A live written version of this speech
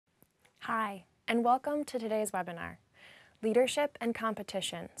Hi, and welcome to today's webinar, Leadership and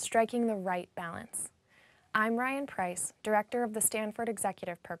Competition, Striking the Right Balance. I'm Ryan Price, Director of the Stanford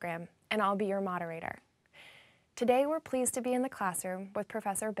Executive Program, and I'll be your moderator. Today we're pleased to be in the classroom with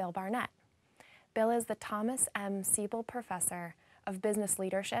Professor Bill Barnett. Bill is the Thomas M. Siebel Professor of Business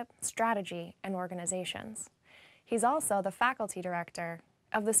Leadership, Strategy, and Organizations. He's also the Faculty Director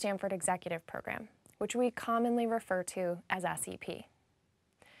of the Stanford Executive Program, which we commonly refer to as SEP.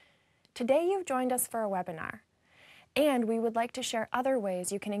 Today you've joined us for a webinar, and we would like to share other ways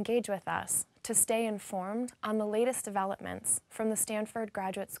you can engage with us to stay informed on the latest developments from the Stanford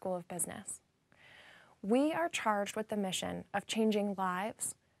Graduate School of Business. We are charged with the mission of changing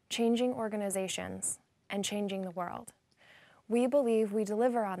lives, changing organizations, and changing the world. We believe we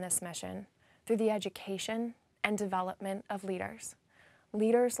deliver on this mission through the education and development of leaders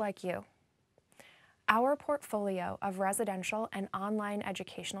like you. Our portfolio of residential and online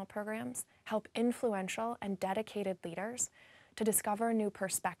educational programs help influential and dedicated leaders to discover new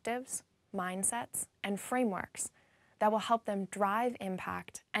perspectives, mindsets, and frameworks that will help them drive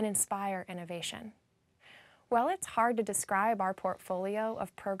impact and inspire innovation. While it's hard to describe our portfolio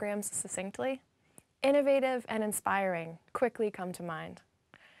of programs succinctly, innovative and inspiring quickly come to mind.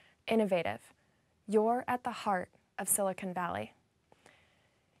 Innovative, you're at the heart of Silicon Valley.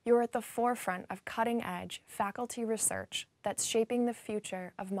 You're at the forefront of cutting-edge faculty research that's shaping the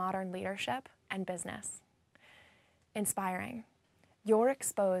future of modern leadership and business. Inspiring, you're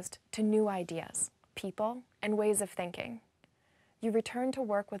exposed to new ideas, people, and ways of thinking. You return to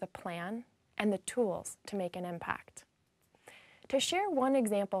work with a plan and the tools to make an impact. To share one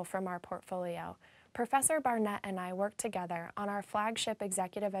example from our portfolio, Professor Barnett and I worked together on our flagship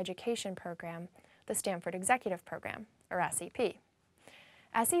executive education program, the Stanford Executive Program, or SEP.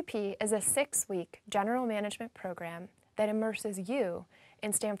 SEP is a 6-week general management program that immerses you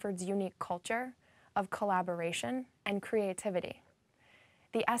in Stanford's unique culture of collaboration and creativity.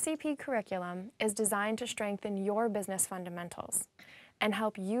 The SEP curriculum is designed to strengthen your business fundamentals and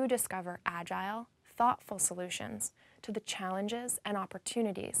help you discover agile, thoughtful solutions to the challenges and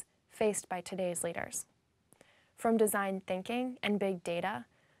opportunities faced by today's leaders. From design thinking and big data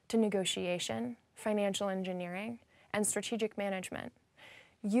to negotiation, financial engineering, and strategic management,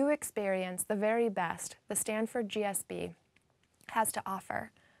 you experience the very best the Stanford GSB has to offer,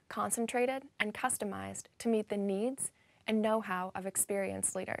 concentrated and customized to meet the needs and know-how of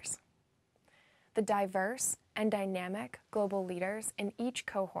experienced leaders. The diverse and dynamic global leaders in each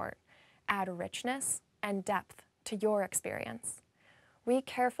cohort add richness and depth to your experience. We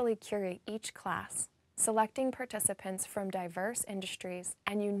carefully curate each class, selecting participants from diverse industries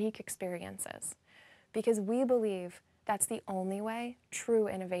and unique experiences, because we believe that's the only way true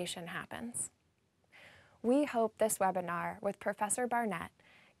innovation happens. We hope this webinar with Professor Barnett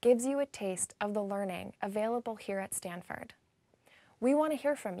gives you a taste of the learning available here at Stanford. We want to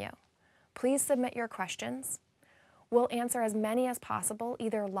hear from you. Please submit your questions. We'll answer as many as possible,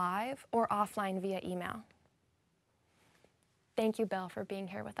 either live or offline via email. Thank you, Bill, for being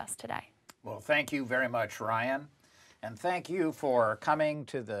here with us today. Well, thank you very much, Ryan, and thank you for coming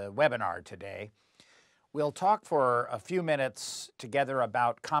to the webinar today. We'll talk for a few minutes together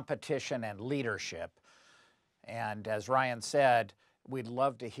about competition and leadership. And as Ryan said, we'd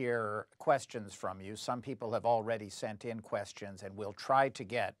love to hear questions from you. Some people have already sent in questions, and we'll try to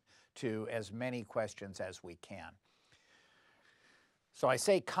get to as many questions as we can. So I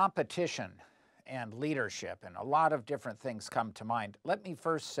say competition and leadership, and a lot of different things come to mind. Let me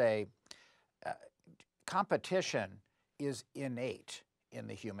first say competition is innate in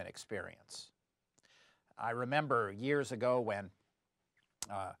the human experience. I remember years ago when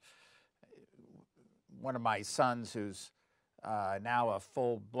one of my sons, who's now a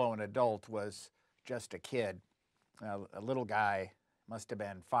full-blown adult, was just a kid, a little guy, must have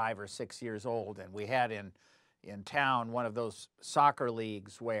been 5 or 6 years old, and we had in town one of those soccer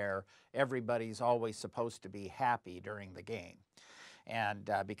leagues where everybody's always supposed to be happy during the game,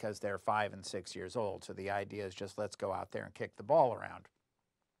 and because they're 5 and 6 years old. So the idea is just let's go out there and kick the ball around.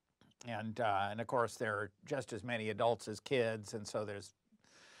 And of course there are just as many adults as kids, and so there's,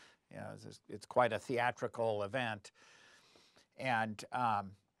 you know, it's quite a theatrical event. And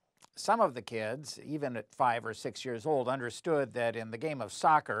some of the kids, even at 5 or 6 years old, understood that in the game of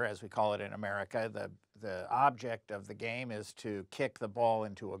soccer, as we call it in America, the object of the game is to kick the ball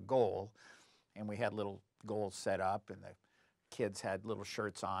into a goal. And we had little goals set up, and the kids had little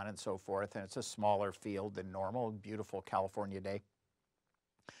shirts on and so forth. And it's a smaller field than normal, beautiful California day.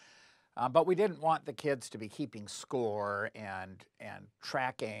 But we didn't want the kids to be keeping score and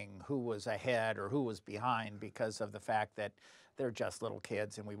tracking who was ahead or who was behind, because of the fact that they're just little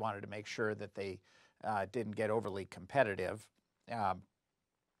kids, and we wanted to make sure that they didn't get overly competitive.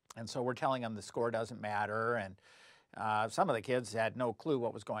 And so we're telling them the score doesn't matter, and some of the kids had no clue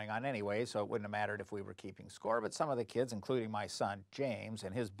what was going on anyway, so it wouldn't have mattered if we were keeping score. But some of the kids, including my son James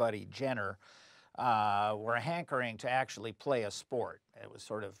and his buddy Jenner, were hankering to actually play a sport. It was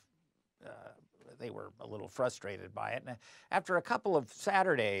sort of, they were a little frustrated by it. And after a couple of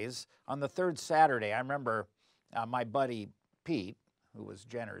Saturdays, on the third Saturday, I remember my buddy Pete, who's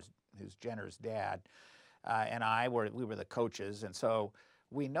Jenner's dad, and we were the coaches, and so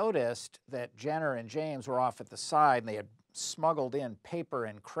we noticed that Jenner and James were off at the side, and they had smuggled in paper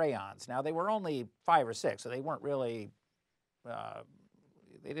and crayons. Now, they were only 5 or 6, so they weren't really,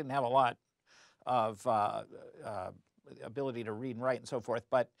 they didn't have a lot of ability to read and write and so forth,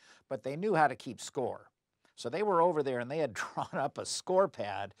 but they knew how to keep score. So they were over there, and they had drawn up a score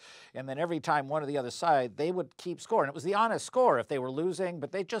pad, and then every time one or the other side, they would keep score. And it was the honest score if they were losing,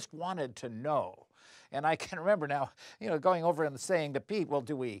 but they just wanted to know. And I can remember now, going over and saying to Pete, well,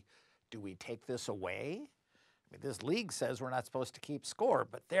 do we take this away? I mean, this league says we're not supposed to keep score,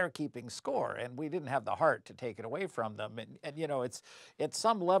 but they're keeping score, and we didn't have the heart to take it away from them. And it's at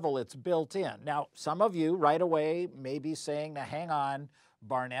some level, it's built in. Now, some of you right away may be saying, now hang on,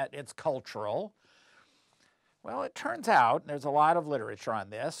 Barnett, it's cultural. Well, it turns out, and there's a lot of literature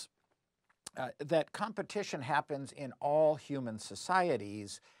on this, that competition happens in all human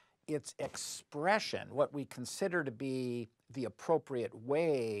societies. Its expression, what we consider to be the appropriate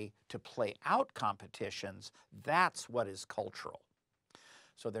way to play out competitions, that's what is cultural.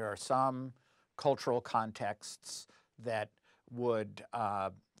 So there are some cultural contexts that would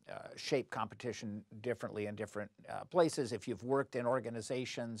shape competition differently in different places. If you've worked in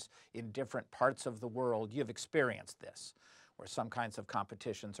organizations in different parts of the world, you've experienced this, where some kinds of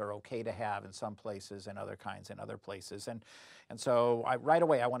competitions are okay to have in some places and other kinds in other places. And so right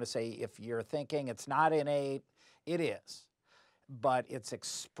away I want to say, if you're thinking it's not innate, it is. But its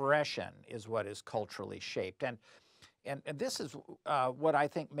expression is what is culturally shaped. And this is what I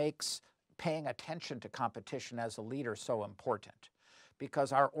think makes paying attention to competition as a leader so important,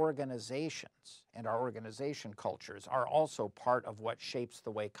 because our organizations and our organization cultures are also part of what shapes the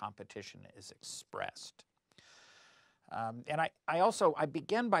way competition is expressed. And I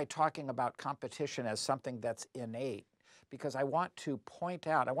begin by talking about competition as something that's innate, because I want to point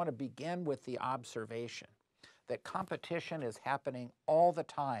out, I want to begin with the observation that competition is happening all the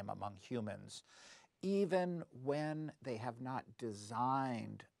time among humans, even when they have not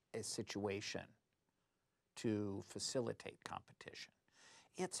designed a situation to facilitate competition.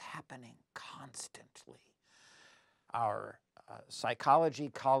 It's happening constantly. Our psychology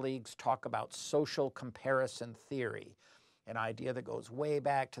colleagues talk about social comparison theory, an idea that goes way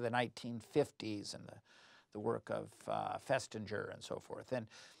back to the 1950s and the work of Festinger and so forth. And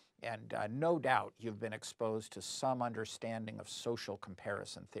no doubt you've been exposed to some understanding of social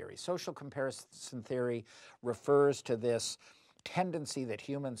comparison theory. Social comparison theory refers to this tendency that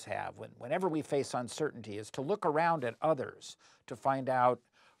humans have whenever we face uncertainty, is to look around at others to find out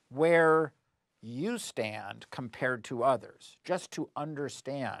where you stand compared to others, just to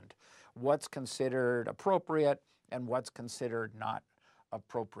understand what's considered appropriate and what's considered not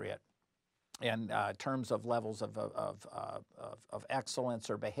appropriate in terms of levels of excellence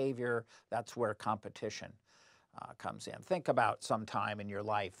or behavior. That's where competition comes in. Think about some time in your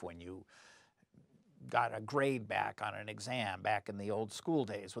life when you got a grade back on an exam back in the old school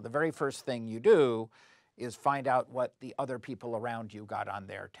days. Well, the very first thing you do is find out what the other people around you got on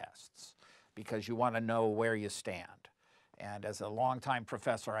their tests, because you want to know where you stand. And as a longtime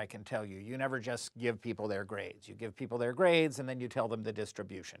professor, I can tell you, you never just give people their grades. You give people their grades, and then you tell them the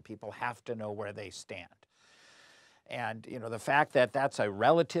distribution. People have to know where they stand. And the fact that that's a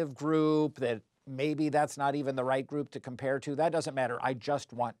relative group, that maybe that's not even the right group to compare to, that doesn't matter. I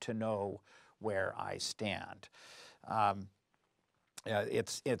just want to know where I stand.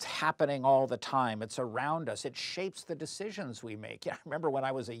 It's happening all the time. It's around us. It shapes the decisions we make. I remember when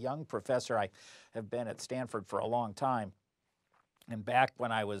I was a young professor, I have been at Stanford for a long time, and back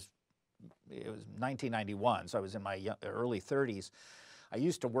when it was 1991, so I was in my early 30s, I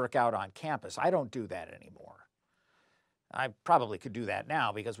used to work out on campus. I don't do that anymore. I probably could do that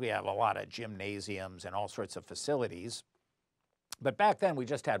now because we have a lot of gymnasiums and all sorts of facilities. But back then, we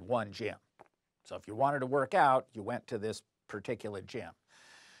just had one gym. So if you wanted to work out, you went to this particular gym.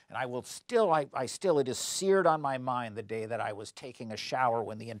 And it is seared on my mind the day that I was taking a shower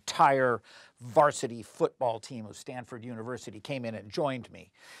when the entire varsity football team of Stanford University came in and joined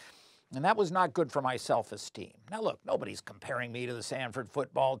me. And that was not good for my self-esteem. Now look, nobody's comparing me to the Stanford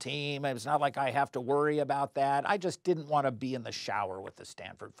football team. It's not like I have to worry about that. I just didn't want to be in the shower with the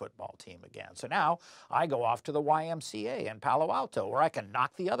Stanford football team again. So now I go off to the YMCA in Palo Alto, where I can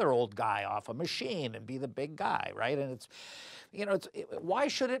knock the other old guy off a machine and be the big guy, right? And it's, you know, why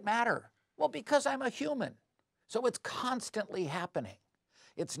should it matter? Well, because I'm a human. So it's constantly happening.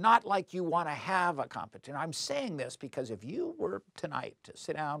 It's not like you want to have a competition. I'm saying this because if you were tonight to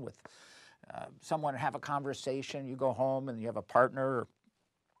sit down with someone and have a conversation, you go home and you have a partner or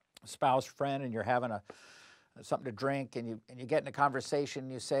a spouse, friend, and you're having something to drink, and you get in a conversation,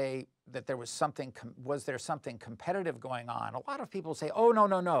 and you say that there was something, was there something competitive going on? A lot of people say, oh,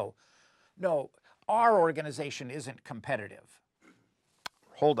 no, our organization isn't competitive.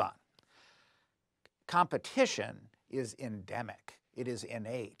 Hold on. Competition is endemic. It is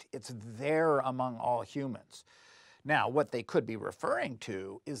innate. It's there among all humans. Now, what they could be referring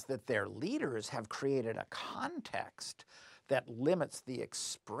to is that their leaders have created a context that limits the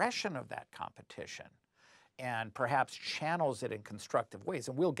expression of that competition and perhaps channels it in constructive ways.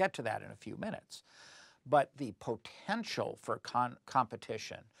 And we'll get to that in a few minutes. But the potential for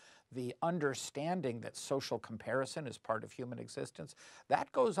competition, the understanding that social comparison is part of human existence,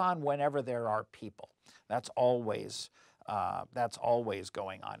 that goes on whenever there are people. That's always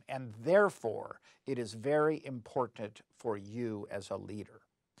going on. And therefore, it is very important for you as a leader.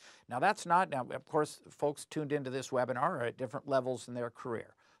 Now, of course, folks tuned into this webinar are at different levels in their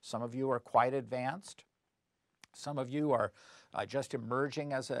career. Some of you are quite advanced. Some of you are just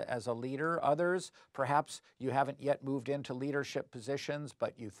emerging as a leader. Others, perhaps you haven't yet moved into leadership positions,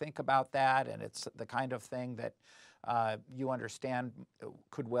 but you think about that, and it's the kind of thing that you understand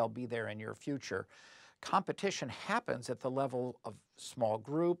could well be there in your future. Competition happens at the level of small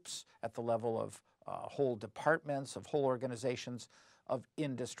groups, at the level of whole departments, of whole organizations, of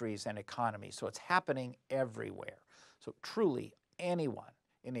industries and economies. So it's happening everywhere. So truly, anyone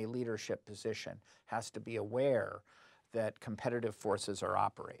in a leadership position has to be aware that competitive forces are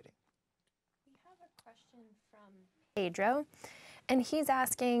operating. We have a question from Pedro, and he's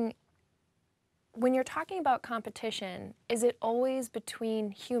asking, when you're talking about competition, is it always between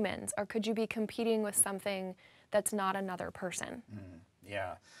humans, or could you be competing with something that's not another person?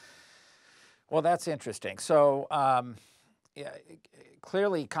 Yeah. Well, that's interesting. So yeah,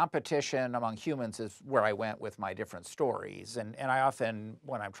 clearly competition among humans is where I went with my different stories. And I often,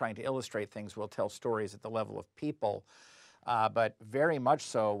 when I'm trying to illustrate things, will tell stories at the level of people. But very much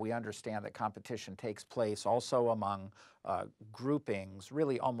so, we understand that competition takes place also among groupings,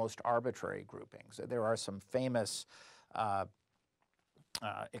 really almost arbitrary groupings. There are some famous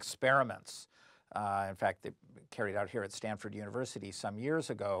experiments, in fact, they carried out here at Stanford University some years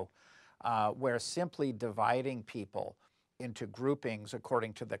ago, where simply dividing people into groupings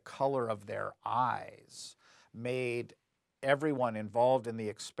according to the color of their eyes made everyone involved in the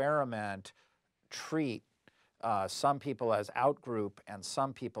experiment treat some people as out-group and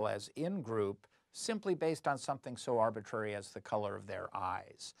some people as in-group simply based on something so arbitrary as the color of their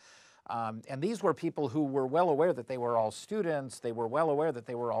eyes. And these were people who were well aware that they were all students, they were well aware that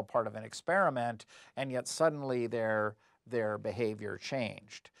they were all part of an experiment, and yet suddenly their behavior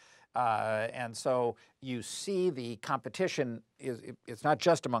changed. And so you see the competition, it's not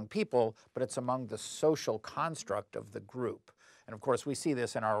just among people, but it's among the social construct of the group. And of course, we see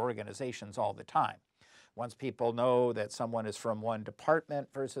this in our organizations all the time. Once people know that someone is from one department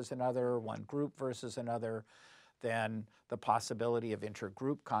versus another, one group versus another, then the possibility of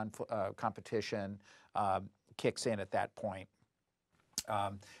intergroup competition kicks in at that point.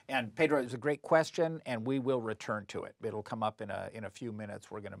 And Pedro, it was a great question, and we will return to it. It'll come up in a few minutes.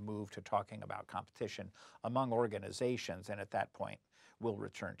 We're going to move to talking about competition among organizations, and at that point, we'll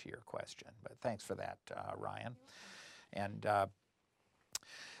return to your question. But thanks for that, Ryan. And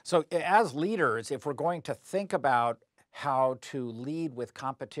so as leaders, if we're going to think about how to lead with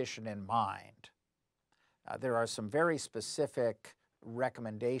competition in mind, there are some very specific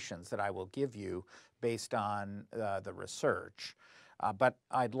recommendations that I will give you based on the research. But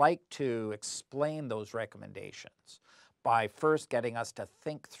I'd like to explain those recommendations by first getting us to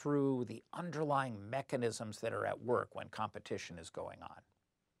think through the underlying mechanisms that are at work when competition is going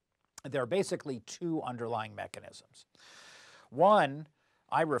on. There are basically two underlying mechanisms. One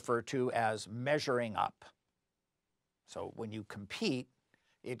I refer to as measuring up. So when you compete,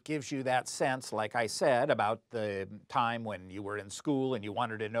 it gives you that sense, like I said, about the time when you were in school and you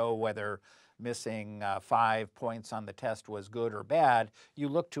wanted to know whether missing 5 points on the test was good or bad. You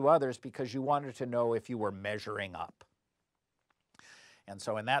looked to others because you wanted to know if you were measuring up. And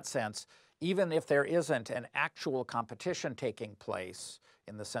so in that sense, even if there isn't an actual competition taking place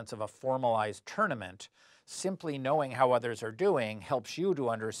in the sense of a formalized tournament, simply knowing how others are doing helps you to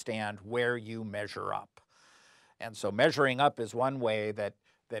understand where you measure up. And so measuring up is one way that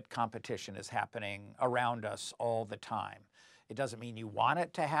competition is happening around us all the time. It doesn't mean you want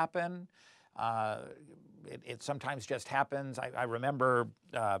it to happen. It sometimes just happens. I remember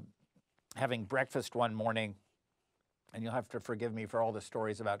having breakfast one morning, and you'll have to forgive me for all the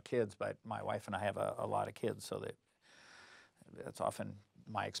stories about kids, but my wife and I have a lot of kids, so that's often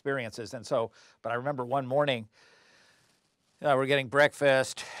my experiences. And so, but I remember one morning, we're getting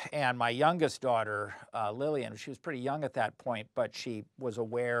breakfast, and my youngest daughter, Lillian, she was pretty young at that point, but she was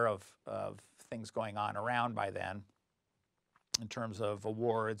aware of things going on around by then in terms of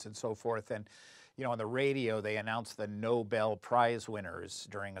awards and so forth. And, you know, on the radio, they announced the Nobel Prize winners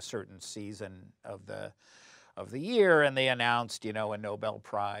during a certain season of the year, and they announced, you know, a Nobel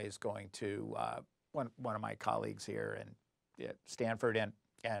Prize going to one of my colleagues here at Stanford,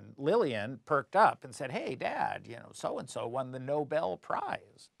 and Lillian perked up and said, "Hey, Dad, you know, so-and-so won the Nobel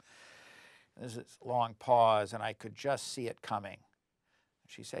Prize." There's this long pause, and I could just see it coming.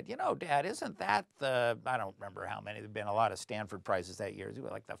 She said, "You know, Dad, isn't that I don't remember how many, there have been a lot of Stanford prizes that year,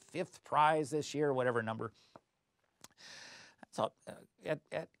 like the 5th prize this year, whatever number." So,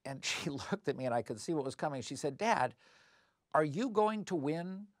 and she looked at me, and I could see what was coming. She said, "Dad, are you going to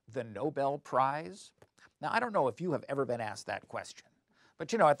win the Nobel Prize?" Now, I don't know if you have ever been asked that question.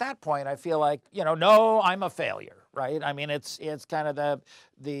 But, you know, at that point, I feel like, you know, no, I'm a failure, right? I mean, it's kind of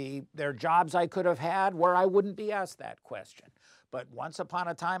there are jobs I could have had where I wouldn't be asked that question. But once upon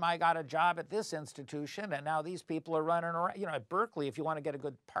a time, I got a job at this institution, and now these people are running around. You know, at Berkeley, if you want to get a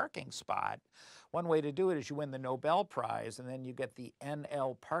good parking spot, one way to do it is you win the Nobel Prize, and then you get the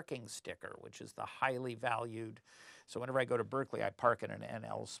NL parking sticker, which is the highly valued. So whenever I go to Berkeley, I park in an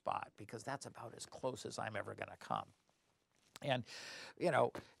NL spot because that's about as close as I'm ever going to come. And, you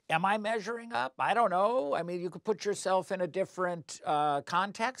know, am I measuring up? I don't know. I mean, you could put yourself in a different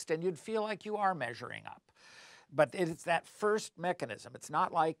context and you'd feel like you are measuring up. But it's that first mechanism. It's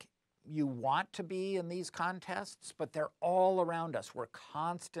not like you want to be in these contests, but they're all around us. We're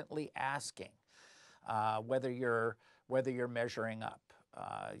constantly asking whether you're measuring up.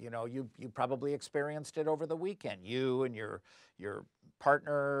 You know, you probably experienced it over the weekend. You and your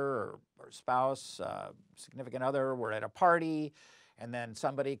partner or spouse, significant other, were at a party, and then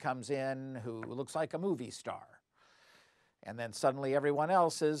somebody comes in who looks like a movie star. And then suddenly everyone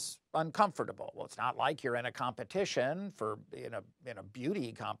else is uncomfortable. Well, it's not like you're in a competition in a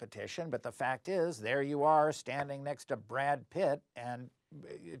beauty competition, but the fact is, there you are standing next to Brad Pitt, and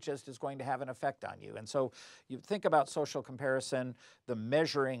it just is going to have an effect on you. And so you think about social comparison, the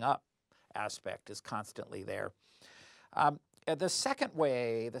measuring up aspect is constantly there. The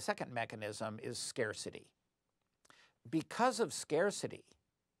second mechanism is scarcity. Because of scarcity,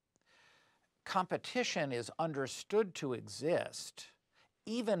 competition is understood to exist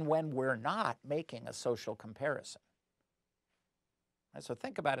even when we're not making a social comparison. And so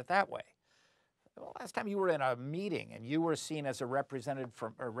think about it that way. Well, last time you were in a meeting and you were seen as a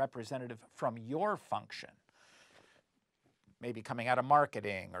representative from your function, maybe coming out of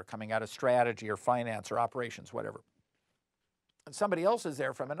marketing or coming out of strategy or finance or operations, whatever. And somebody else is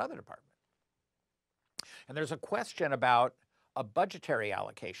there from another department. And there's a question about a budgetary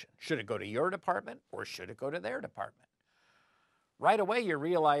allocation. Should it go to your department or should it go to their department? Right away you're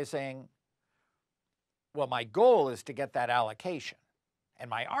realizing, well, my goal is to get that allocation. And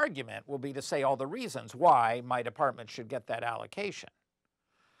my argument will be to say all the reasons why my department should get that allocation.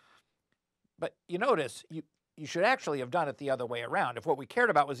 But you notice, you should actually have done it the other way around. If what we cared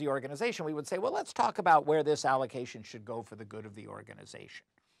about was the organization, we would say, well, let's talk about where this allocation should go for the good of the organization.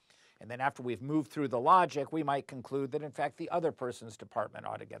 And then after we've moved through the logic, we might conclude that, in fact, the other person's department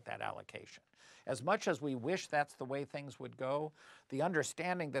ought to get that allocation. As much as we wish that's the way things would go, the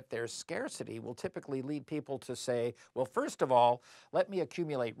understanding that there's scarcity will typically lead people to say, well, first of all, let me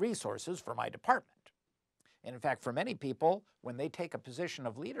accumulate resources for my department. And in fact, for many people, when they take a position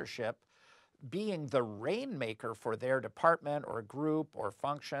of leadership, being the rainmaker for their department or group or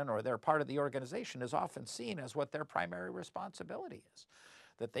function or their part of the organization is often seen as what their primary responsibility is.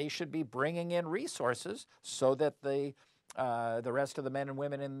 That they should be bringing in resources so that the rest of the men and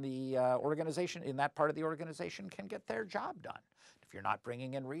women in the organization, in that part of the organization, can get their job done. If you're not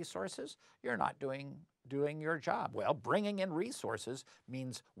bringing in resources, you're not doing your job. Well, bringing in resources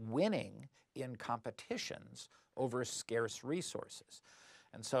means winning in competitions over scarce resources.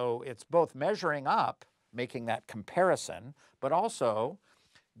 And so it's both measuring up, making that comparison, but also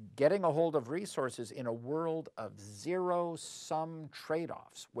getting a hold of resources in a world of zero-sum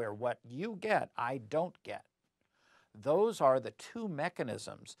trade-offs, where what you get, I don't get. Those are the two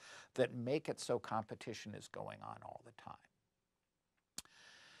mechanisms that make it so competition is going on all the time.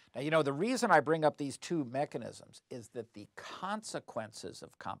 Now, the reason I bring up these two mechanisms is that the consequences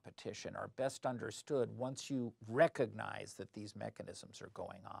of competition are best understood once you recognize that these mechanisms are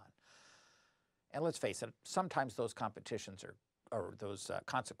going on. And let's face it, sometimes those competitions or those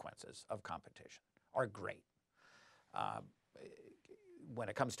consequences of competition are great. When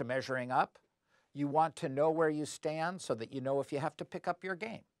it comes to measuring up, you want to know where you stand so that you know if you have to pick up your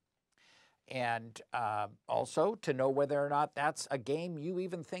game. And also to know whether or not that's a game you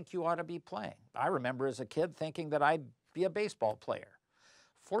even think you ought to be playing. I remember as a kid thinking that I'd be a baseball player.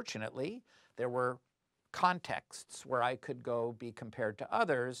 Fortunately, there were contexts where I could go be compared to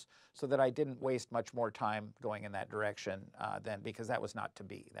others so that I didn't waste much more time going in that direction because that was not to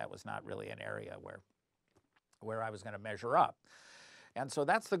be. That was not really an area where I was going to measure up. And so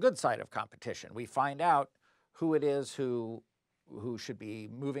that's the good side of competition. We find out who it is who should be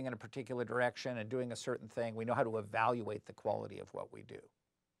moving in a particular direction and doing a certain thing. We know how to evaluate the quality of what we do.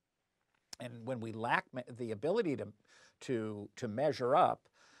 And when we lack the ability to measure up,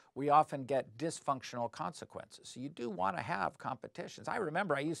 we often get dysfunctional consequences. So you do want to have competitions. I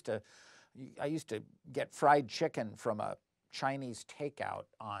remember I used to get fried chicken from a Chinese takeout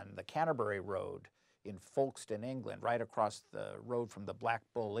on the Canterbury Road in Folkestone, England, right across the road from the Black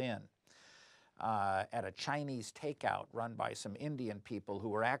Bull Inn, at a Chinese takeout run by some Indian people who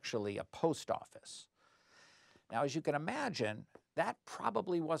were actually a post office. Now, as you can imagine, that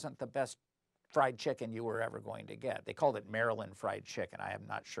probably wasn't the best fried chicken you were ever going to get. They called it Maryland fried chicken. I am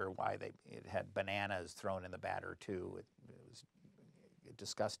not sure why it had bananas thrown in the batter too. It was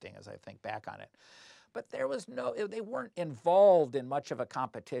disgusting as I think back on it. But they weren't involved in much of a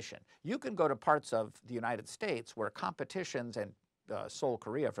competition. You can go to parts of the United States where competitions, and Seoul,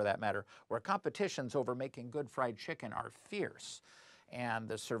 Korea for that matter, where competitions over making good fried chicken are fierce. And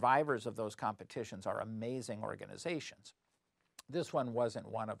the survivors of those competitions are amazing organizations. This one wasn't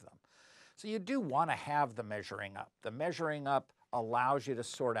one of them. So you do want to have the measuring up. The measuring up allows you to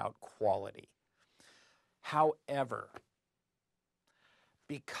sort out quality. However,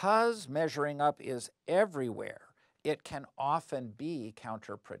 because measuring up is everywhere, it can often be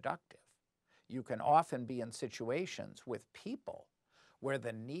counterproductive. You can often be in situations with people where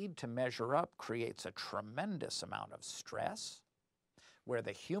the need to measure up creates a tremendous amount of stress, where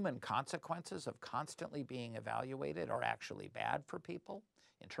the human consequences of constantly being evaluated are actually bad for people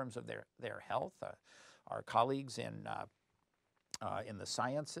in terms of their health. Our colleagues in the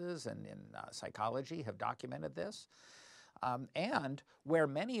sciences and in psychology have documented this. And where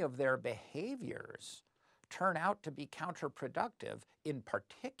many of their behaviors turn out to be counterproductive, in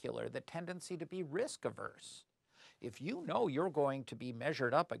particular the tendency to be risk averse. If you know you're going to be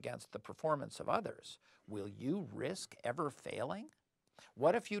measured up against the performance of others, will you risk ever failing?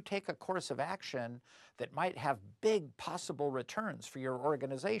 What if you take a course of action that might have big possible returns for your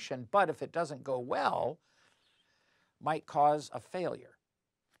organization, but if it doesn't go well, might cause a failure?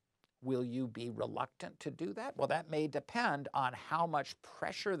 Will you be reluctant to do that? Well, that may depend on how much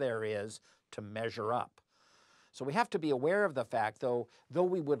pressure there is to measure up. So we have to be aware of the fact, though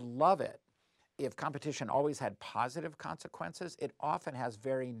we would love it if competition always had positive consequences, it often has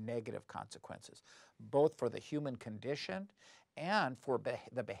very negative consequences, both for the human condition and for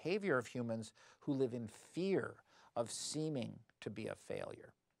the behavior of humans who live in fear of seeming to be a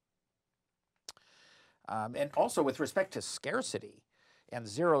failure. And also with respect to scarcity and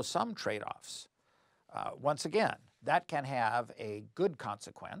zero-sum trade-offs, once again, that can have a good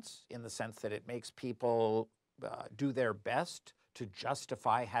consequence in the sense that it makes people do their best to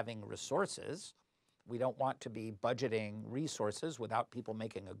justify having resources. We don't want to be budgeting resources without people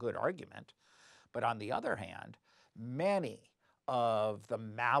making a good argument. But on the other hand, many of the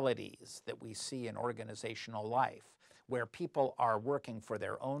maladies that we see in organizational life, where people are working for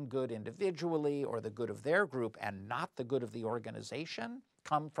their own good individually or the good of their group and not the good of the organization,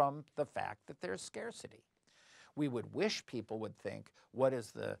 come from the fact that there's scarcity. We would wish people would think, what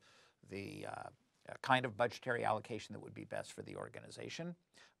is the kind of budgetary allocation that would be best for the organization?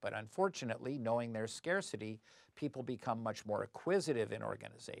 But unfortunately, knowing there's scarcity, people become much more acquisitive in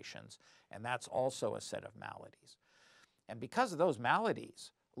organizations, and that's also a set of maladies. And because of those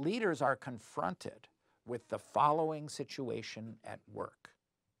maladies, leaders are confronted with the following situation at work.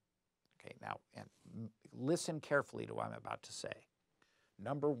 Okay, now, and listen carefully to what I'm about to say.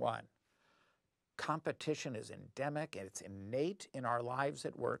 Number one, competition is endemic and it's innate in our lives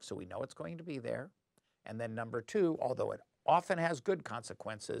at work, so we know it's going to be there. And then number two, although it often has good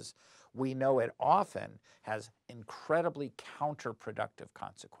consequences, we know it often has incredibly counterproductive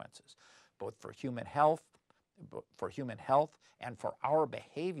consequences, both for human health and for our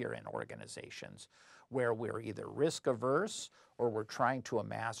behavior in organizations where we're either risk averse or we're trying to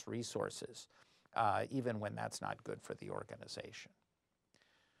amass resources, even when that's not good for the organization.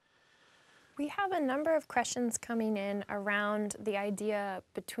 We have a number of questions coming in around the idea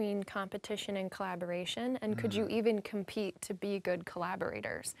between competition and collaboration, and could you even compete to be good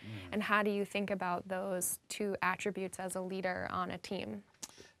collaborators? And how do you think about those two attributes as a leader on a team?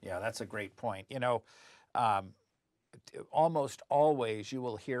 Yeah, that's a great point. You know, almost always you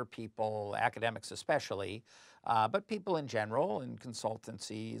will hear people, academics especially, but people in general, in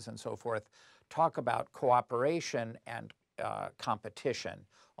consultancies and so forth, talk about cooperation and competition,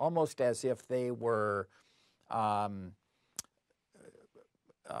 almost as if they were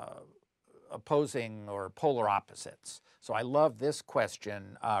opposing or polar opposites. So I love this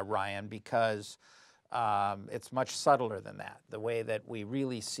question, Ryan, because it's much subtler than that. The way that we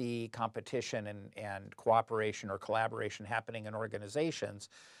really see competition and cooperation or collaboration happening in organizations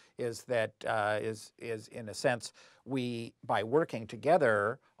is that is in a sense, we, by working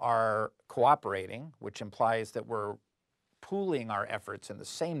together, are cooperating, which implies that we're pooling our efforts in the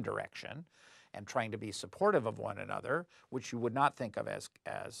same direction and trying to be supportive of one another, which you would not think of as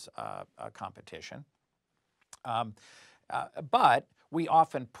a competition. But we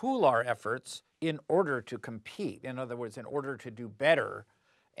often pool our efforts in order to compete. In other words, in order to do better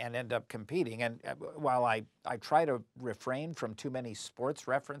and end up competing. And while I try to refrain from too many sports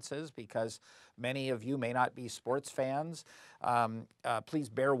references because many of you may not be sports fans, please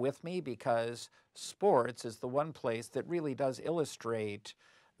bear with me because sports is the one place that really does illustrate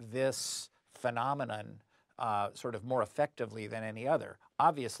this phenomenon sort of more effectively than any other.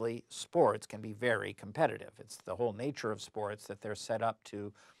 Obviously, sports can be very competitive. It's the whole nature of sports that they're set up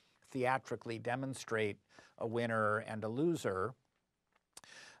to theatrically demonstrate a winner and a loser.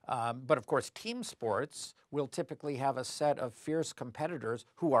 But of course, team sports will typically have a set of fierce competitors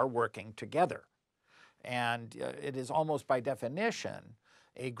who are working together. And it is almost by definition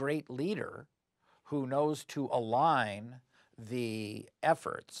a great leader who knows to align the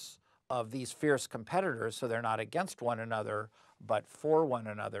efforts of these fierce competitors so they're not against one another, but for one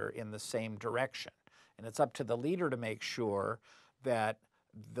another in the same direction. And it's up to the leader to make sure that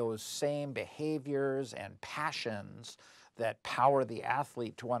those same behaviors and passions that power the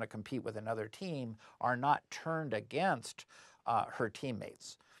athlete to want to compete with another team are not turned against her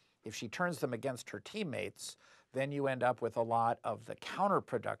teammates. If she turns them against her teammates, then you end up with a lot of the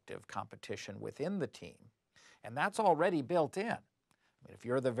counterproductive competition within the team. And that's already built in. I mean, if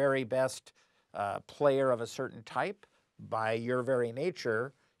you're the very best player of a certain type, by your very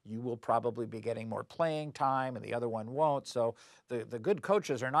nature, you will probably be getting more playing time and the other one won't. So the good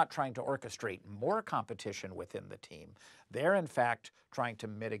coaches are not trying to orchestrate more competition within the team. They're in fact trying to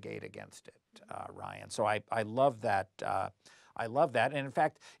mitigate against it, Ryan. So I love that. I love that. And in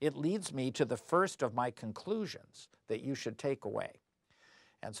fact, it leads me to the first of my conclusions that you should take away.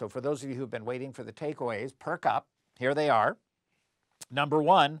 And so for those of you who've been waiting for the takeaways, perk up. Here they are. Number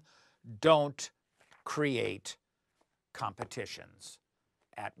one, don't create competitions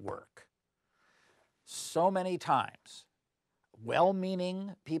at work. So many times,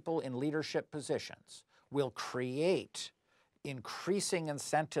 well-meaning people in leadership positions will create increasing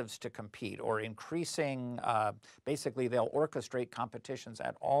incentives to compete or increasing, basically they'll orchestrate competitions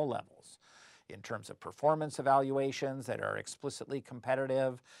at all levels in terms of performance evaluations that are explicitly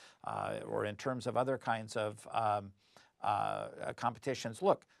competitive or in terms of other kinds of competitions.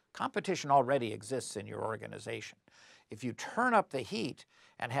 Look, competition already exists in your organization. If you turn up the heat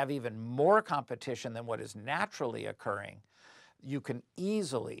and have even more competition than what is naturally occurring, you can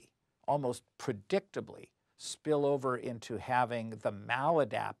easily, almost predictably, spill over into having the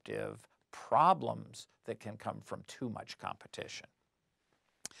maladaptive problems that can come from too much competition.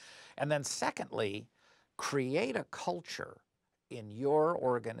 And then secondly, create a culture in your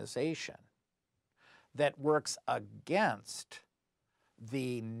organization that works against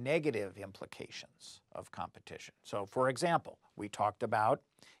the negative implications of competition. So for example, we talked about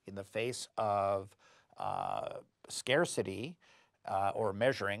in the face of scarcity or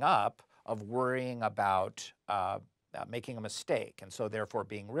measuring up, of worrying about making a mistake and so therefore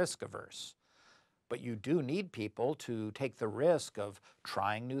being risk averse. But you do need people to take the risk of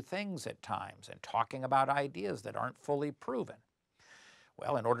trying new things at times and talking about ideas that aren't fully proven.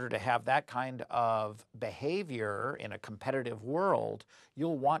 Well, in order to have that kind of behavior in a competitive world,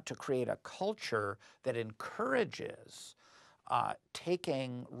 you'll want to create a culture that encourages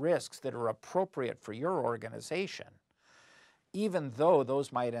taking risks that are appropriate for your organization even though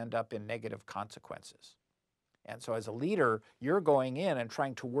those might end up in negative consequences. And so as a leader, you're going in and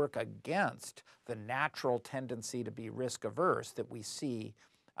trying to work against the natural tendency to be risk averse that we see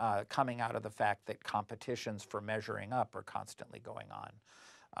coming out of the fact that competitions for measuring up are constantly going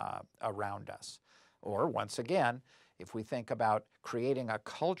on around us. Or once again, if we think about creating a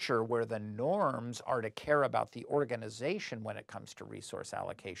culture where the norms are to care about the organization when it comes to resource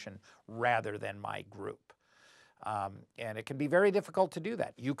allocation rather than my group. And it can be very difficult to do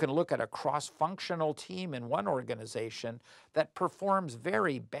that. You can look at a cross-functional team in one organization that performs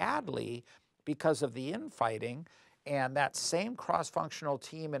very badly because of the infighting, and that same cross-functional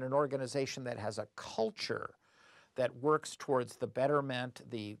team in an organization that has a culture that works towards the betterment,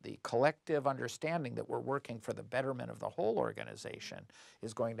 the collective understanding that we're working for the betterment of the whole organization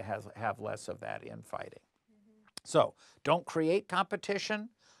is going to have less of that infighting. So don't create competition,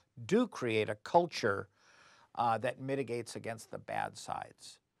 do create a culture that mitigates against the bad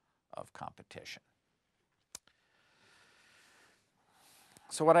sides of competition.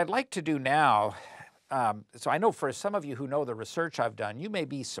 So what I'd like to do now, so I know for some of you who know the research I've done, you may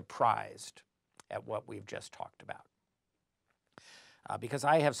be surprised at what we've just talked about. Because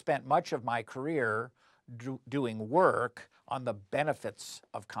I have spent much of my career doing work on the benefits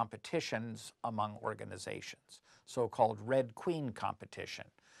of competitions among organizations, so-called Red Queen competition,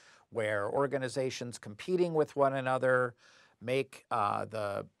 where organizations competing with one another make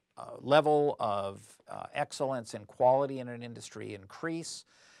the level of excellence and quality in an industry increase,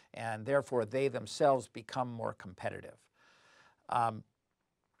 and therefore they themselves become more competitive.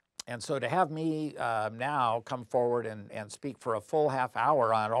 And so to have me now come forward and speak for a full half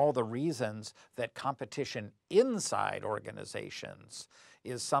hour on all the reasons that competition inside organizations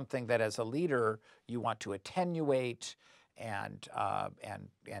is something that as a leader you want to attenuate and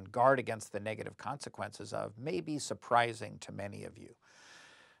guard against the negative consequences of may be surprising to many of you.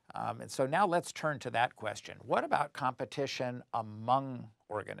 And so now let's turn to that question. What about competition among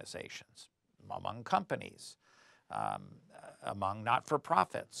organizations, among companies, among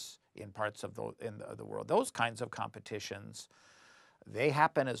not-for-profits in parts of the world? Those kinds of competitions, they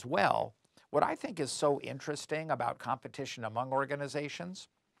happen as well. What I think is so interesting about competition among organizations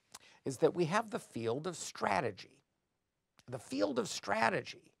is that we have the field of strategy. The field of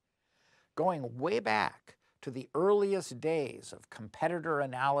strategy, going way back to the earliest days of competitor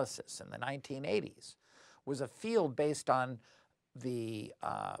analysis in the 1980s, was a field based on the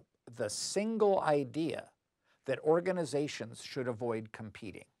single idea that organizations should avoid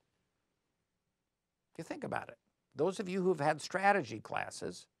competing. If you think about it, those of you who've had strategy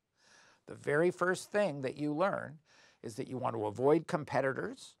classes, the very first thing that you learn is that you want to avoid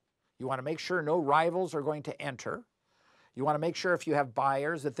competitors. You want to make sure no rivals are going to enter. You want to make sure if you have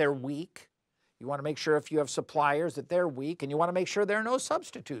buyers that they're weak. You want to make sure if you have suppliers that they're weak, and you want to make sure there are no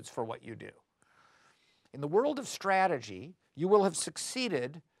substitutes for what you do. In the world of strategy, you will have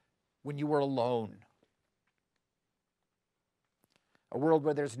succeeded when you were alone. A world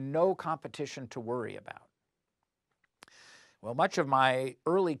where there's no competition to worry about. Well, much of my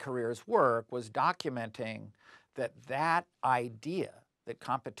early career's work was documenting that idea that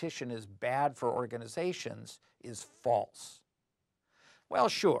competition is bad for organizations is false. Well,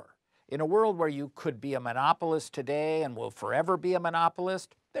 sure, in a world where you could be a monopolist today and will forever be a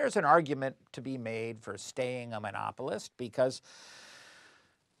monopolist, there's an argument to be made for staying a monopolist because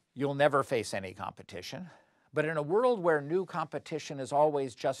you'll never face any competition. But in a world where new competition is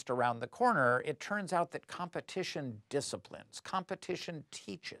always just around the corner, it turns out that competition disciplines, competition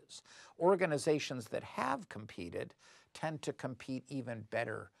teaches. Organizations that have competed tend to compete even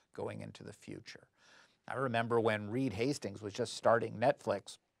better going into the future. I remember when Reed Hastings was just starting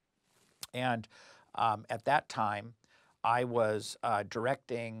Netflix, and at that time I was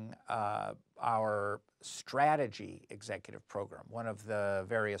directing our strategy executive program, one of the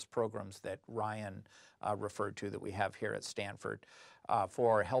various programs that Ryan referred to that we have here at Stanford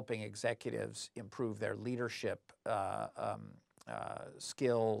for helping executives improve their leadership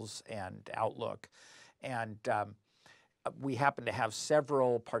skills and outlook. And we happened to have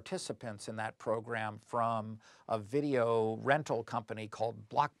several participants in that program from a video rental company called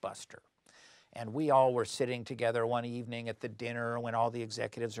Blockbuster. And we all were sitting together one evening at the dinner when all the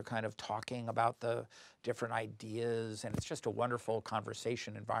executives are kind of talking about the different ideas, and it's just a wonderful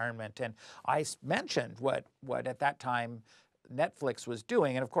conversation environment. And I mentioned what at that time Netflix was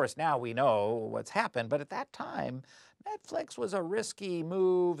doing, and of course now we know what's happened, but at that time Netflix was a risky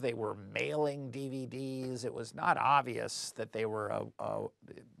move. They were mailing DVDs. It was not obvious that they were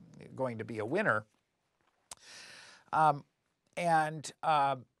going to be a winner.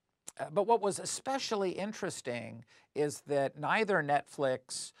 But what was especially interesting is that neither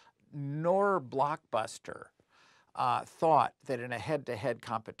Netflix nor Blockbuster thought that in a head-to-head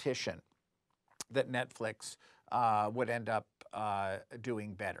competition that Netflix would end up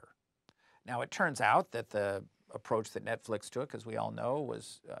doing better. Now, it turns out that the approach that Netflix took, as we all know,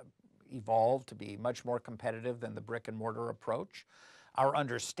 was evolved to be much more competitive than the brick and mortar approach. Our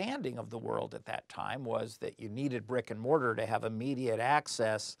understanding of the world at that time was that you needed brick and mortar to have immediate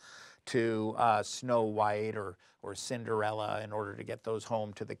access to Snow White or Cinderella in order to get those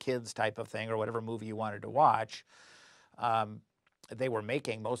home to the kids type of thing, or whatever movie you wanted to watch. They were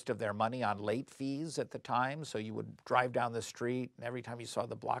making most of their money on late fees at the time, so you would drive down the street, and every time you saw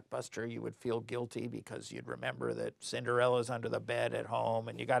the Blockbuster, you would feel guilty because you'd remember that Cinderella's under the bed at home,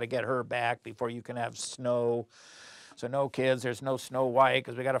 and you got to get her back before you can have snow. So no kids, there's no Snow White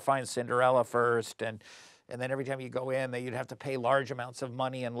because we got to find Cinderella first. And then every time you go in, you'd have to pay large amounts of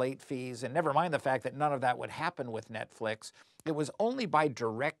money and late fees. And never mind the fact that none of that would happen with Netflix. It was only by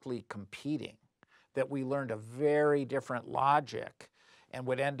directly competing that we learned a very different logic and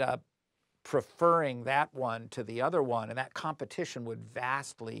would end up preferring that one to the other one. And that competition would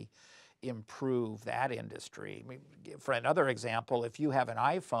vastly improve that industry. I mean, for another example, if you have an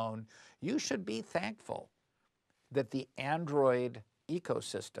iPhone, you should be thankful that the Android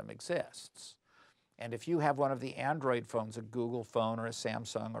ecosystem exists. And if you have one of the Android phones, a Google phone or a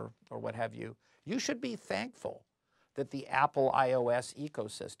Samsung or what have you, you should be thankful that the Apple iOS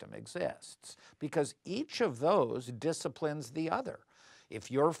ecosystem exists, because each of those disciplines the other.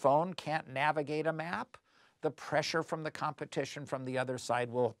 If your phone can't navigate a map, the pressure from the competition from the other side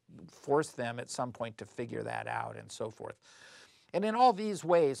will force them at some point to figure that out, and so forth. And in all these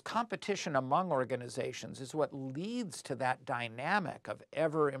ways, competition among organizations is what leads to that dynamic of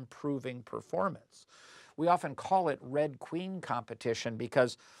ever-improving performance. We often call it Red Queen competition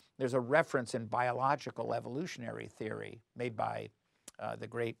because there's a reference in biological evolutionary theory made by the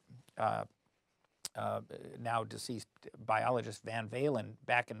great now deceased biologist Van Valen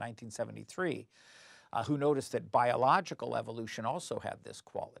back in 1973, who noticed that biological evolution also had this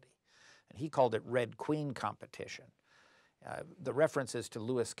quality. And he called it Red Queen competition. The reference is to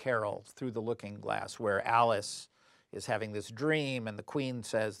Lewis Carroll, Through the Looking Glass, where Alice is having this dream, and the queen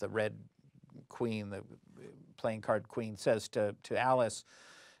says, the red queen, the playing card queen, says to Alice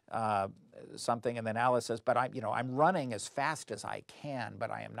something, and then Alice says, but I'm running as fast as I can,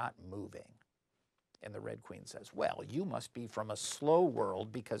 but I am not moving. And the Red Queen says, well, you must be from a slow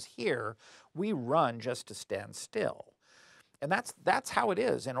world, because here we run just to stand still. And that's how it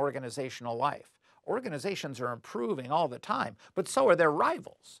is in organizational life. Organizations are improving all the time, but so are their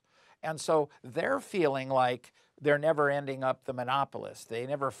rivals. And so they're feeling like they're never ending up the monopolist. They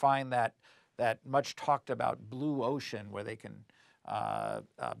never find that much talked about blue ocean where they can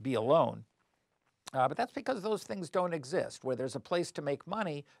be alone. But that's because those things don't exist. Where there's a place to make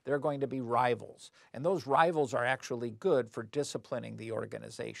money, there are going to be rivals. And those rivals are actually good for disciplining the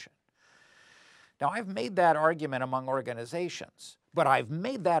organization. Now, I've made that argument among organizations, but I've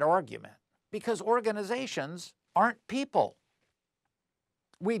made that argument because organizations aren't people.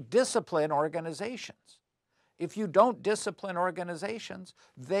 We discipline organizations. If you don't discipline organizations,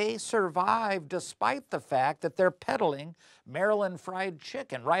 they survive despite the fact that they're peddling Maryland fried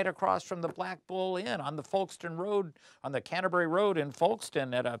chicken right across from the Black Bull Inn on the Folkestone Road, on the Canterbury Road in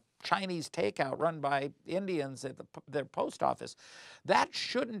Folkestone, at a Chinese takeout run by Indians at their post office. That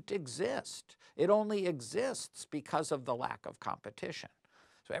shouldn't exist. It only exists because of the lack of competition.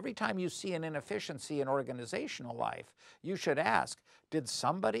 So every time you see an inefficiency in organizational life, you should ask, did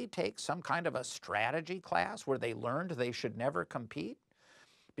somebody take some kind of a strategy class where they learned they should never compete?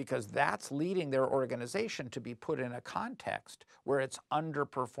 Because that's leading their organization to be put in a context where it's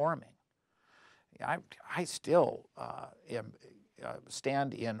underperforming. I still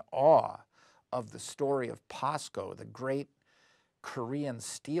stand in awe of the story of POSCO, the great Korean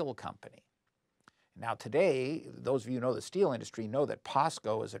steel company. Now today, those of you who know the steel industry know that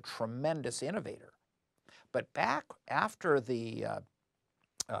POSCO is a tremendous innovator. But back after the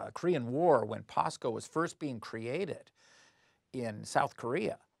Korean War, when POSCO was first being created in South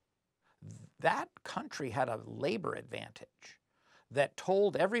Korea, that country had a labor advantage that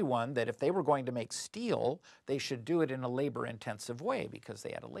told everyone that if they were going to make steel, they should do it in a labor-intensive way because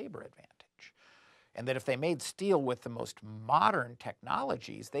they had a labor advantage. And that if they made steel with the most modern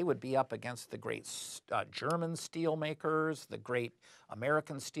technologies, they would be up against the great German steel makers, the great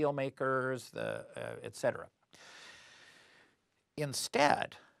American steel makers, et cetera.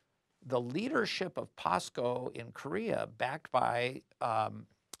 Instead, the leadership of POSCO in Korea, backed by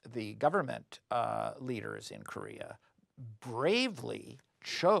the government leaders in Korea, bravely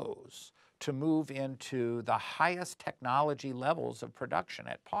chose to move into the highest technology levels of production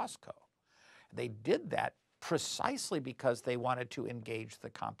at POSCO. They did that precisely because they wanted to engage the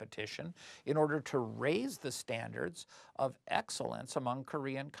competition in order to raise the standards of excellence among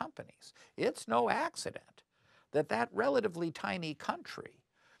Korean companies. It's no accident that that relatively tiny country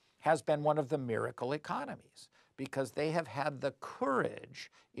has been one of the miracle economies, because they have had the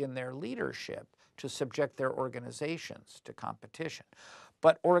courage in their leadership to subject their organizations to competition.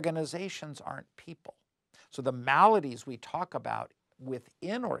 But organizations aren't people. So the maladies we talk about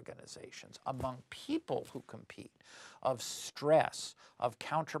within organizations, among people who compete, of stress, of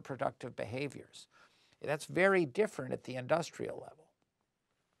counterproductive behaviors, that's very different at the industrial level.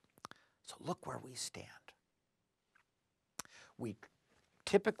 So look where we stand.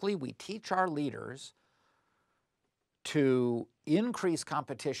 Typically, we teach our leaders to increase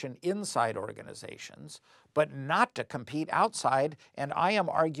competition inside organizations, but not to compete outside, and I am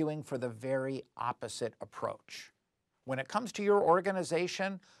arguing for the very opposite approach. When it comes to your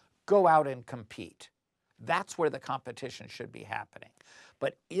organization, go out and compete. That's where the competition should be happening.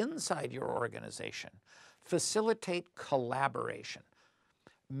 But inside your organization, facilitate collaboration.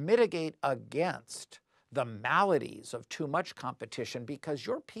 Mitigate against the maladies of too much competition, because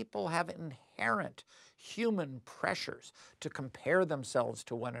your people have inherent human pressures to compare themselves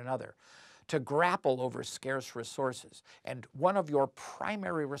to one another, to grapple over scarce resources. And one of your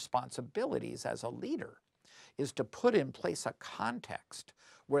primary responsibilities as a leader is to put in place a context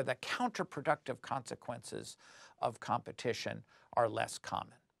where the counterproductive consequences of competition are less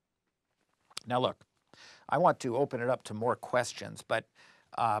common. Now look, I want to open it up to more questions, but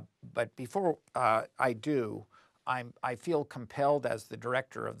before I do, I feel compelled as the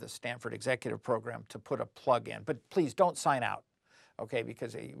director of the Stanford Executive Program to put a plug in. But please don't sign out, okay?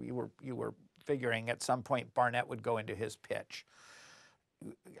 Because you were figuring at some point Barnett would go into his pitch.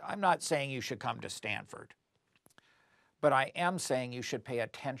 I'm not saying you should come to Stanford, but I am saying you should pay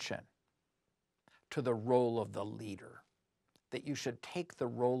attention to the role of the leader, that you should take the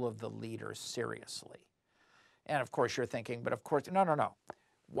role of the leader seriously. And of course you're thinking, but of course, no.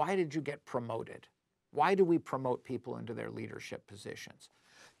 Why did you get promoted? Why do we promote people into their leadership positions?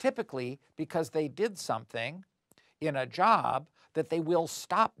 Typically because they did something in a job that they will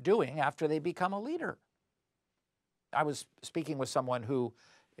stop doing after they become a leader. I was speaking with someone who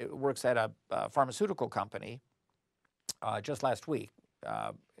works at a pharmaceutical company just last week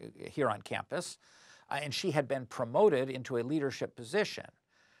here on campus, and she had been promoted into a leadership position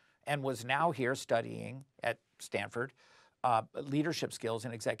and was now here studying at Stanford leadership skills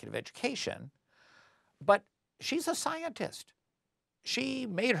in executive education. But she's a scientist. She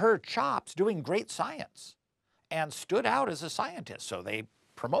made her chops doing great science and stood out as a scientist, so they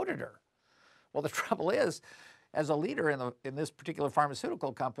promoted her. Well, the trouble is, as a leader in this particular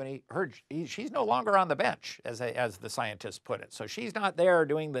pharmaceutical company, she's no longer on the bench, as the scientists put it. So she's not there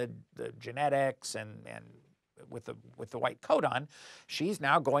doing the genetics and with the white coat on. She's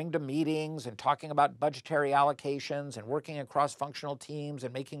now going to meetings and talking about budgetary allocations and working across functional teams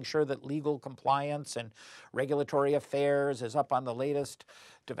and making sure that legal compliance and regulatory affairs is up on the latest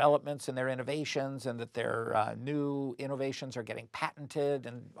developments in their innovations, and that their new innovations are getting patented,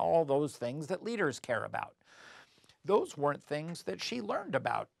 and all those things that leaders care about. Those weren't things that she learned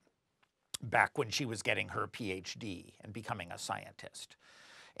about back when she was getting her PhD and becoming a scientist.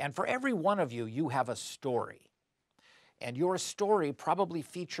 And for every one of you, you have a story. And your story probably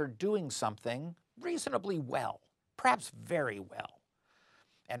featured doing something reasonably well, perhaps very well.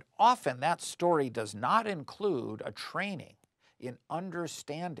 And often that story does not include a training in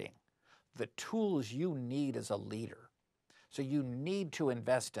understanding the tools you need as a leader. So you need to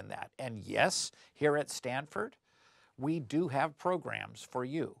invest in that. And yes, here at Stanford, we do have programs for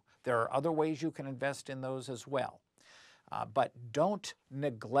you. There are other ways you can invest in those as well. But don't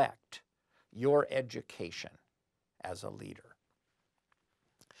neglect your education as a leader.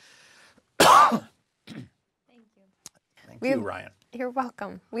 Thank you. Thank you, Ryan. You're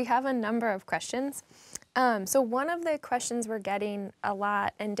welcome. We have a number of questions. So one of the questions we're getting a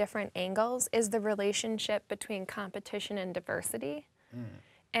lot in different angles is the relationship between competition and diversity.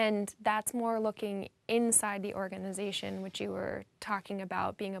 And that's more looking inside the organization, which you were talking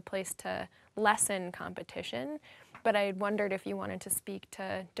about being a place to lessen competition. But I wondered if you wanted to speak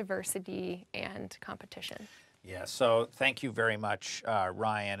to diversity and competition. Yeah, so thank you very much,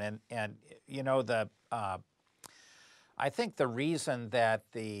 Ryan. And you know, I think the reason that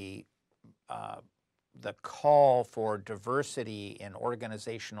the call for diversity in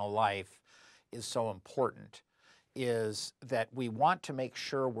organizational life is so important is that we want to make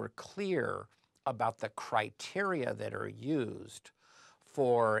sure we're clear about the criteria that are used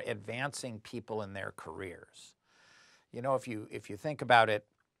for advancing people in their careers. You know, if you think about it,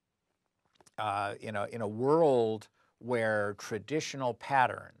 in a world where traditional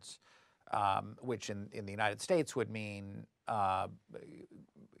patterns, which in the United States would mean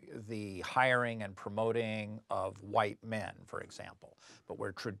the hiring and promoting of white men, for example, but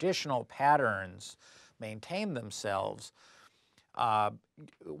where traditional patterns maintain themselves,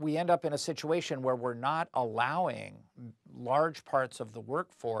 we end up in a situation where we're not allowing large parts of the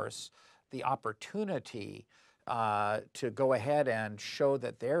workforce the opportunity to go ahead and show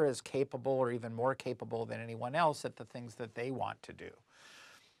that they're as capable or even more capable than anyone else at the things that they want to do.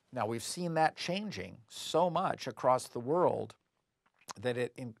 Now, we've seen that changing so much across the world that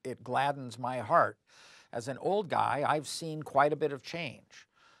it gladdens my heart. As an old guy, I've seen quite a bit of change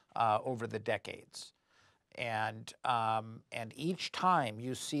over the decades. And each time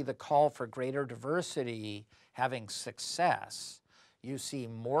you see the call for greater diversity having success, you see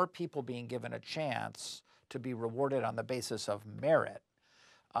more people being given a chance to be rewarded on the basis of merit,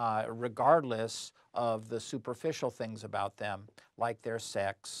 regardless of the superficial things about them, like their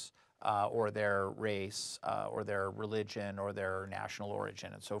sex, or their race, or their religion, or their national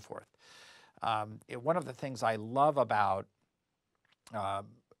origin, and so forth. One of the things I love about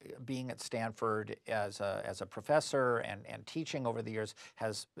being at Stanford as a professor and teaching over the years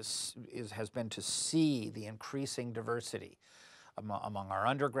has been to see the increasing diversity among our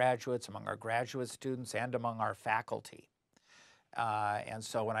undergraduates, among our graduate students, and among our faculty. And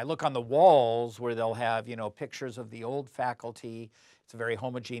so when I look on the walls where they'll have, pictures of the old faculty, it's a very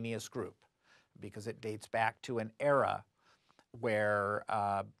homogeneous group because it dates back to an era where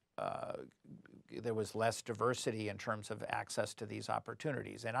there was less diversity in terms of access to these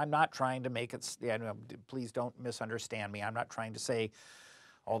opportunities. And I'm not trying to make it, please don't misunderstand me. I'm not trying to say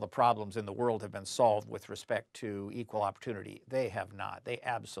all the problems in the world have been solved with respect to equal opportunity. They have not. They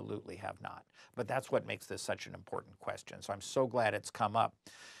absolutely have not. But that's what makes this such an important question. So I'm so glad it's come up.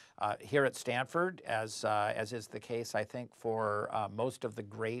 Here at Stanford, as is the case, I think, for most of the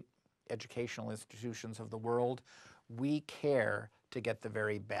great educational institutions of the world, we care to get the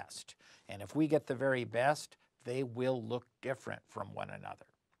very best. And if we get the very best, they will look different from one another.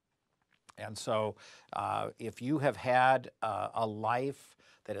 And so if you have had a life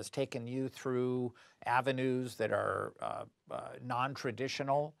that has taken you through avenues that are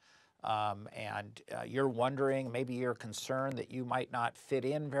non-traditional, and you're wondering, maybe you're concerned that you might not fit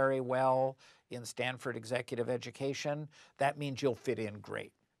in very well in Stanford executive education, that means you'll fit in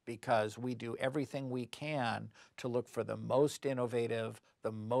great, because we do everything we can to look for the most innovative,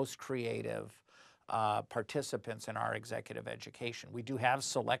 the most creative participants in our executive education. We do have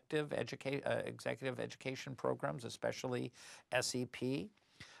selective executive education programs, especially SEP,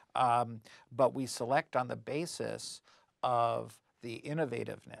 but we select on the basis of the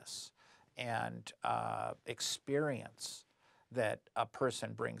innovativeness and experience that a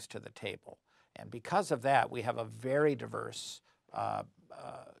person brings to the table. And because of that, we have a very diverse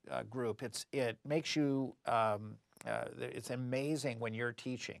group. It makes you, it's amazing when you're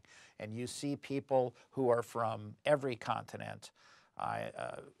teaching and you see people who are from every continent.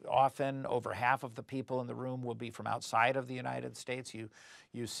 Often over half of the people in the room will be from outside of the United States.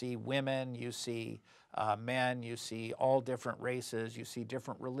 You see women, you see men, you see all different races, you see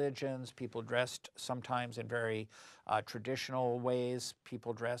different religions, people dressed sometimes in very traditional ways,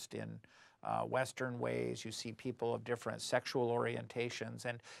 people dressed in Western ways, you see people of different sexual orientations,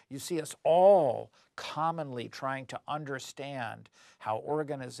 and you see us all commonly trying to understand how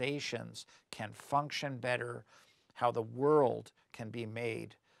organizations can function better, how the world can be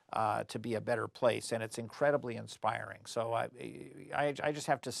made to be a better place, and it's incredibly inspiring. So I just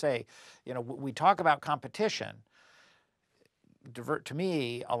have to say, we talk about competition. To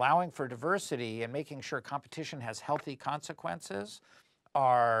me, allowing for diversity and making sure competition has healthy consequences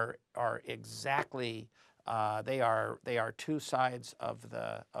are exactly they are two sides of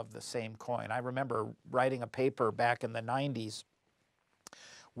the same coin. I remember writing a paper back in the 90s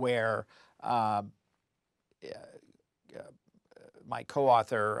where my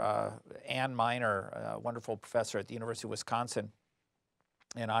co-author, Ann Miner, a wonderful professor at the University of Wisconsin,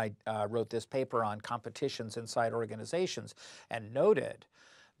 and I wrote this paper on competitions inside organizations and noted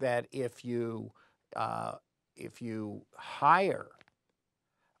that if you hire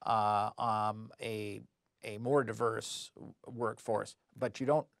a more diverse workforce, but you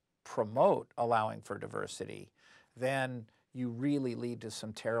don't promote allowing for diversity, then you really lead to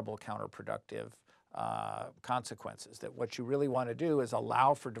some terrible counterproductive consequences. That what you really want to do is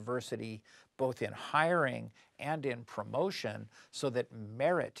allow for diversity both in hiring and in promotion, so that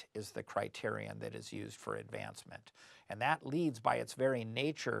merit is the criterion that is used for advancement. And that leads by its very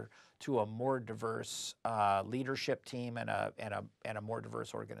nature to a more diverse leadership team and a more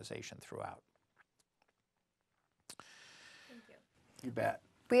diverse organization throughout. Thank you. You bet.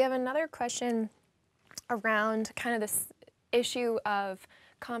 We have another question around kind of this issue of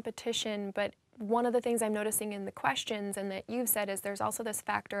competition, but one of the things I'm noticing in the questions and that you've said is there's also this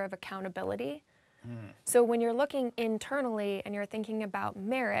factor of accountability. So when you're looking internally and you're thinking about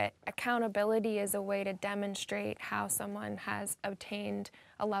merit, accountability is a way to demonstrate how someone has obtained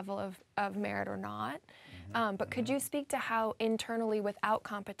a level of merit or not. But could you speak to how internally, without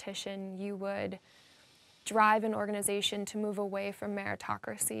competition, you would drive an organization to move away from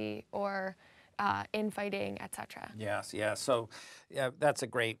meritocracy or infighting, et cetera? Yes, yes. So yeah, that's a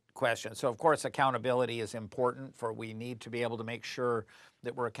great question. So of course, accountability is important, for we need to be able to make sure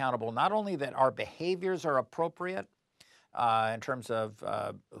that we're accountable, not only that our behaviors are appropriate in terms of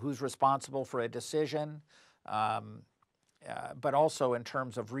who's responsible for a decision, but also in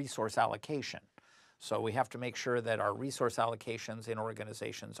terms of resource allocation. So we have to make sure that our resource allocations in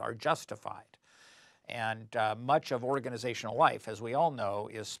organizations are justified. And much of organizational life, as we all know,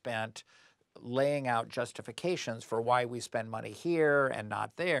 is spent laying out justifications for why we spend money here and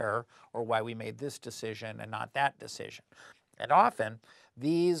not there, or why we made this decision and not that decision. And often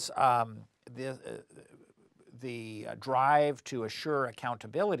these the drive to assure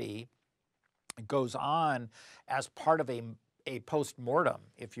accountability goes on as part of a post-mortem,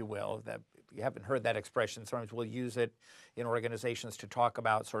 if you will. That you haven't heard that expression. Sometimes we'll use it in organizations to talk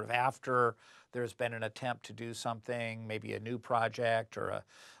about sort of after there's been an attempt to do something, maybe a new project or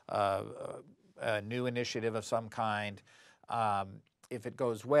a new initiative of some kind. If it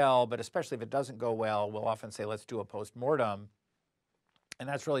goes well, but especially if it doesn't go well, we'll often say, let's do a post-mortem. And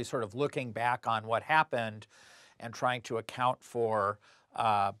that's really sort of looking back on what happened and trying to account for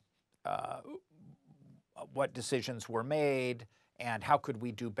what decisions were made and how could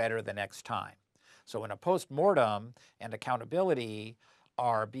we do better the next time. So in a post-mortem, and accountability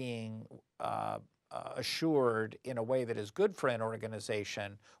are being assured in a way that is good for an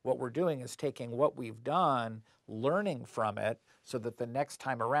organization, what we're doing is taking what we've done, learning from it, so that the next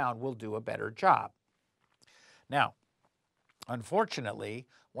time around we'll do a better job. Now, unfortunately,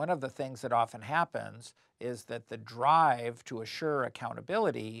 one of the things that often happens is that the drive to assure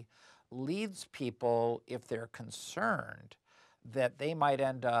accountability leads people, if they're concerned, that they might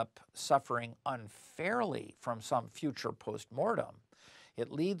end up suffering unfairly from some future post-mortem.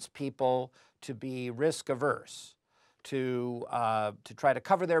 It leads people to be risk averse, to try to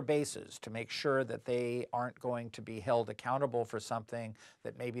cover their bases, to make sure that they aren't going to be held accountable for something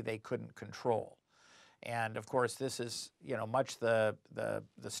that maybe they couldn't control. And of course, this is, you know, much the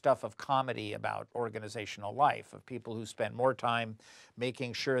stuff of comedy about organizational life, of people who spend more time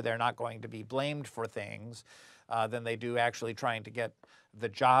making sure they're not going to be blamed for things than they do actually trying to get the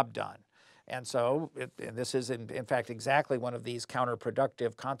job done. And so this is, in fact, exactly one of these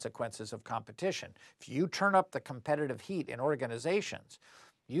counterproductive consequences of competition. If you turn up the competitive heat in organizations,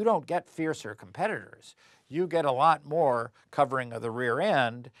 you don't get fiercer competitors. You get a lot more covering of the rear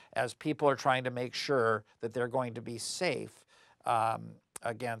end as people are trying to make sure that they're going to be safe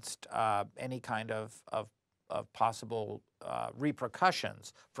against any kind of possible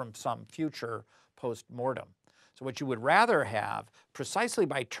repercussions from some future post-mortem. So what you would rather have, precisely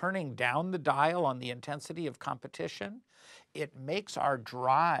by turning down the dial on the intensity of competition, it makes our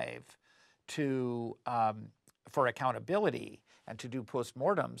drive to, for accountability and to do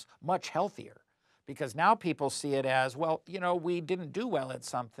postmortems much healthier. Because now people see it as, well, you know, we didn't do well at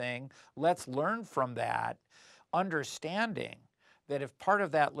something, let's learn from that, understanding that if part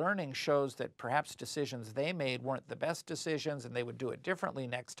of that learning shows that perhaps decisions they made weren't the best decisions and they would do it differently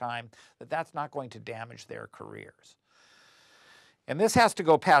next time, that that's not going to damage their careers. And this has to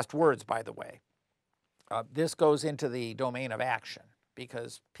go past words, by the way. This goes into the domain of action,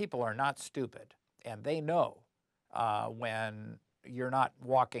 because people are not stupid, and they know when you're not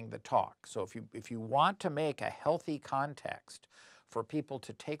walking the talk. So if you want to make a healthy context for people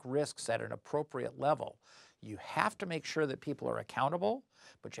to take risks at an appropriate level, you have to make sure that people are accountable,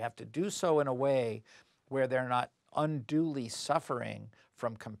 but you have to do so in a way where they're not unduly suffering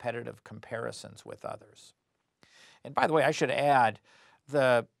from competitive comparisons with others. And by the way, I should add,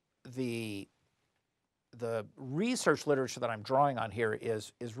 the research literature that I'm drawing on here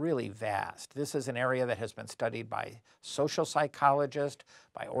is really vast. This is an area that has been studied by social psychologists,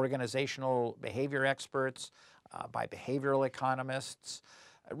 by organizational behavior experts, by behavioral economists.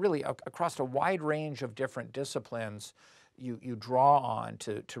 really across a wide range of different disciplines, you draw on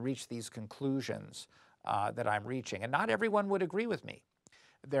to reach these conclusions that I'm reaching. And not everyone would agree with me.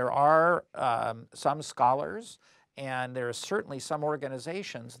 There are some scholars, and there are certainly some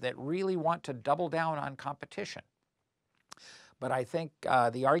organizations that really want to double down on competition. But I think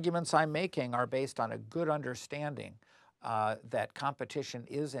the arguments I'm making are based on a good understanding that competition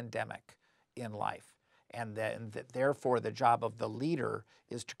is endemic in life, and that therefore the job of the leader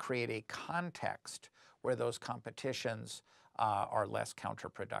is to create a context where those competitions are less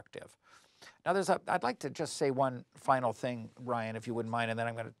counterproductive. Now, I'd like to just say one final thing, Ryan, if you wouldn't mind, and then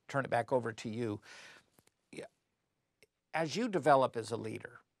I'm going to turn it back over to you. As you develop as a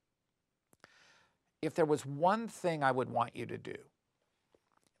leader, if there was one thing I would want you to do,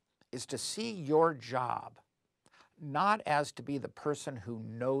 is to see your job not as to be the person who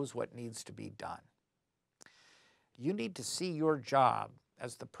knows what needs to be done. You need to see your job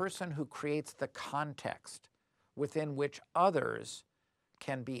as the person who creates the context within which others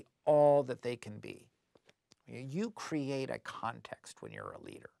can be all that they can be. You create a context when you're a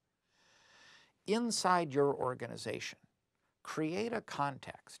leader. Inside your organization, create a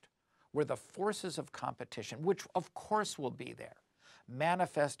context where the forces of competition, which of course will be there,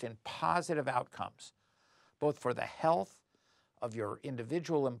 manifest in positive outcomes, both for the health of your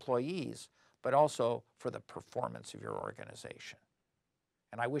individual employees, but also for the performance of your organization.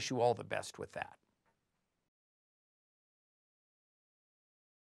 And I wish you all the best with that.